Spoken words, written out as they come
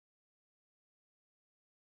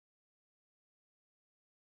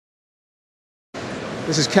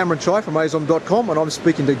This is Cameron Chai from AZOM.com, and I'm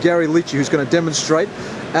speaking to Gary Leachy, who's going to demonstrate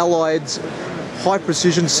Allied's high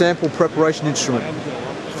precision sample preparation instrument.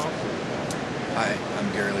 Hi,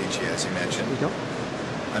 I'm Gary Leachy, as he mentioned.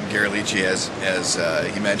 I'm Gary Leachy, as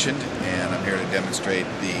he mentioned, and I'm here to demonstrate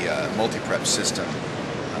the MultiPrep System,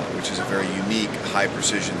 which is a very unique high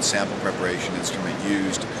precision sample preparation instrument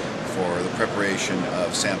used for the preparation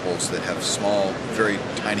of samples that have small, very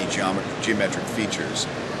tiny geometric features.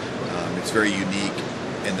 It's very unique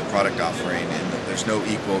in the product offering, and there's no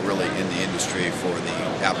equal really in the industry for the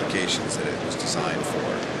applications that it was designed for.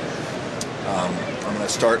 I'm going to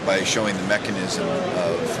start by showing the mechanism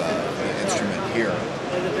of the instrument here,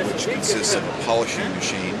 which consists of a polishing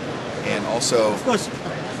machine and also a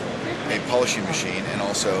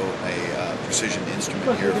precision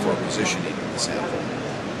instrument here for positioning the sample.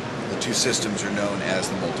 The two systems are known as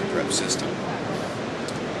the MultiPrep System.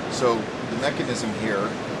 So the mechanism here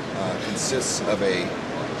consists of a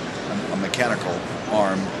mechanical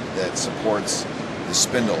arm that supports the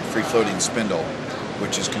spindle, free-floating spindle,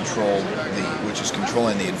 which is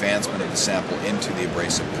controlling the advancement of the sample into the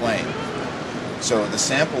abrasive plane. So the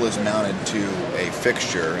sample is mounted to a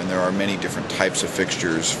fixture, and there are many different types of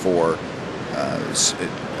fixtures for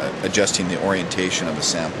adjusting the orientation of the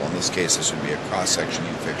sample. In this case, this would be a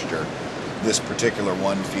cross-sectioning fixture. This particular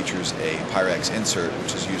one features a Pyrex insert,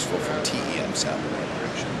 which is useful for TEM sample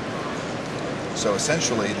preparation. So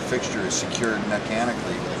essentially, the fixture is secured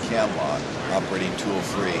mechanically with a cam lock, operating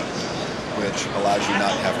tool-free, which allows you not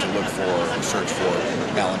to have to look for or search for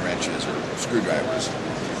Allen wrenches or screwdrivers,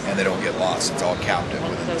 and they don't get lost. It's all captive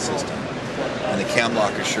within the system. And the cam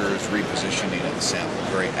lock assures repositioning of the sample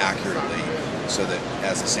very accurately, so that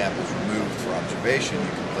as the sample is removed for observation,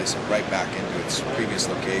 you can place it right back into its previous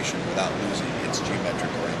location without losing its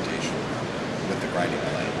geometric orientation with the grinding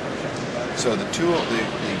plane. So the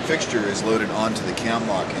fixture is loaded onto the cam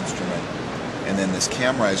lock instrument, and then this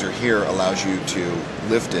cam riser here allows you to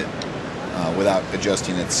lift it without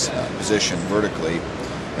adjusting its position vertically,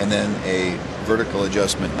 and then a vertical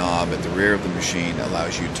adjustment knob at the rear of the machine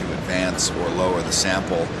allows you to advance or lower the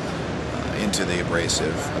sample into the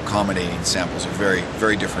abrasive, accommodating samples of very,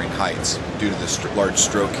 very differing heights due to this large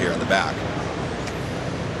stroke here in the back.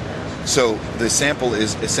 So the sample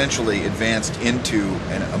is essentially advanced into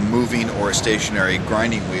a moving or a stationary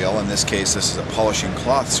grinding wheel. In this case, this is a polishing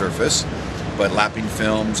cloth surface, but lapping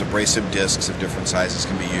films, abrasive discs of different sizes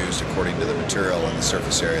can be used according to the material and the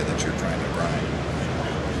surface area that you're trying to grind.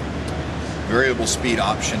 Variable speed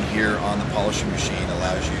option here on the polishing machine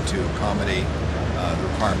allows you to accommodate the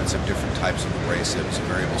requirements of different types of abrasives. A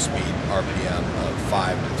variable speed RPM of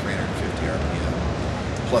 5 to 350 RPM,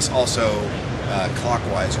 plus also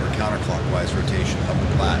clockwise or counterclockwise rotation of the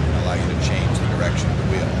plat and allow you to change the direction of the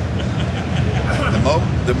wheel.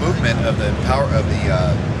 The movement of the power of the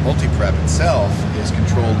MultiPrep itself is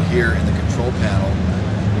controlled here in the control panel,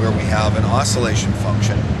 where we have an oscillation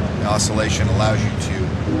function. The oscillation allows you to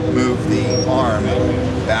move the arm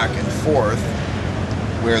back and forth,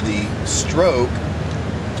 where the stroke,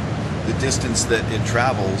 the distance that it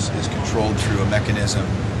travels, is controlled through a mechanism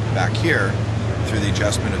back here through the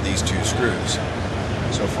adjustment of these two screws.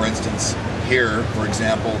 So for instance, here, for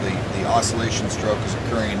example, the oscillation stroke is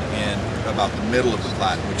occurring in about the middle of the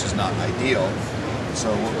plat, which is not ideal.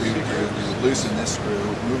 So what we would do, we would loosen this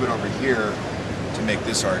screw, move it over here to make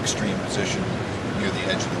this our extreme position near the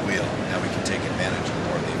edge of the wheel. Now we can take advantage of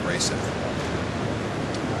more of the abrasive.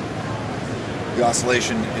 The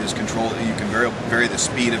oscillation is controlled. You can vary the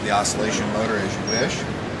speed of the oscillation motor as you wish.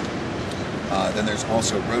 Then there's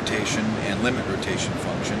also rotation and limit rotation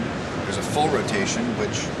function. There's a full rotation,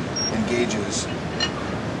 which engages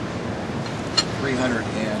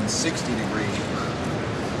 360-degree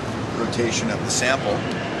rotation of the sample,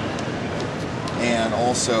 and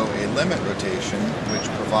also a limit rotation, which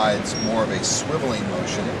provides more of a swiveling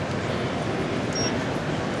motion.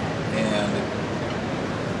 And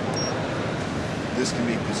this can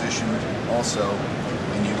be positioned also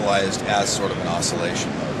and utilized as sort of an oscillation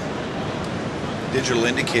motor. Digital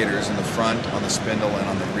indicators in the front, on the spindle, and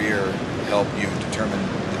on the rear help you determine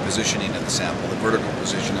the positioning of the sample, the vertical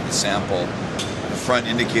position of the sample. The front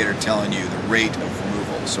indicator telling you the rate of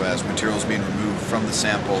removal. So as material is being removed from the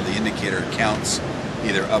sample, the indicator counts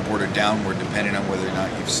either upward or downward depending on whether or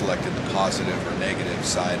not you've selected the positive or negative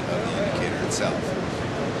side of the indicator itself.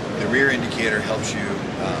 The rear indicator helps you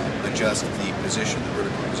adjust the position, the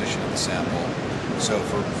vertical position of the sample. So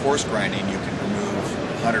for force grinding, you can remove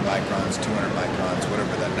 100 microns, 200 microns,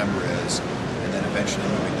 whatever that number is, and then eventually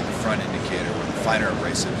moving to the front indicator where the finer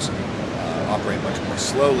abrasives operate much more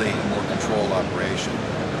slowly and more controlled operation.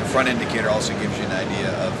 The front indicator also gives you an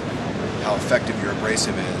idea of how effective your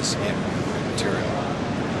abrasive is in material.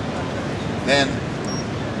 Then,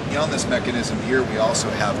 beyond this mechanism here, we also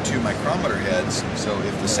have two micrometer heads, so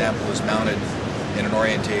if the sample is mounted in an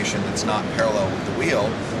orientation that's not parallel with the wheel,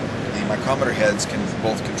 the micrometer heads can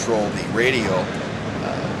both control the radial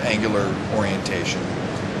angular orientation,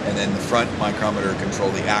 and then the front micrometer control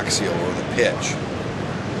the axial or the pitch,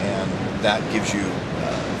 and that gives you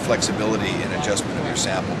flexibility in adjustment of your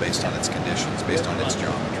sample based on its conditions, based on its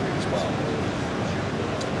geometry as well.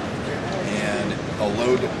 And a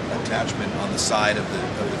load attachment on the side of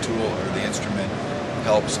the tool or the instrument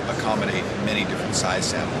helps accommodate many different size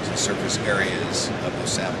samples. The surface areas of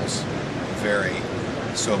those samples vary,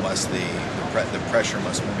 so must the pressure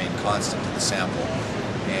must remain constant to the sample,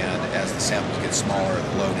 and as the samples get smaller,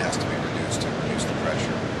 the load has to be reduced to reduce the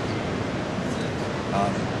pressure.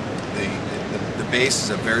 The base is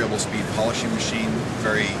a variable speed polishing machine,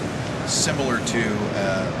 very similar to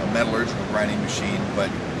a metallurgical grinding machine,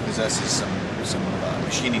 but possesses some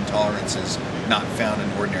machining tolerances not found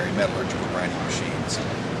in ordinary metallurgical grinding machines,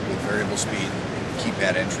 with variable speed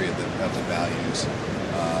keypad entry of the values,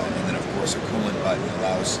 and then of course a coolant button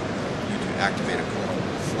allows you to activate a coolant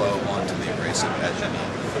flow onto the abrasive as you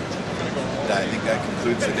need. I think that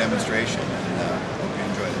concludes the demonstration, and hope you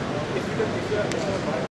enjoyed it.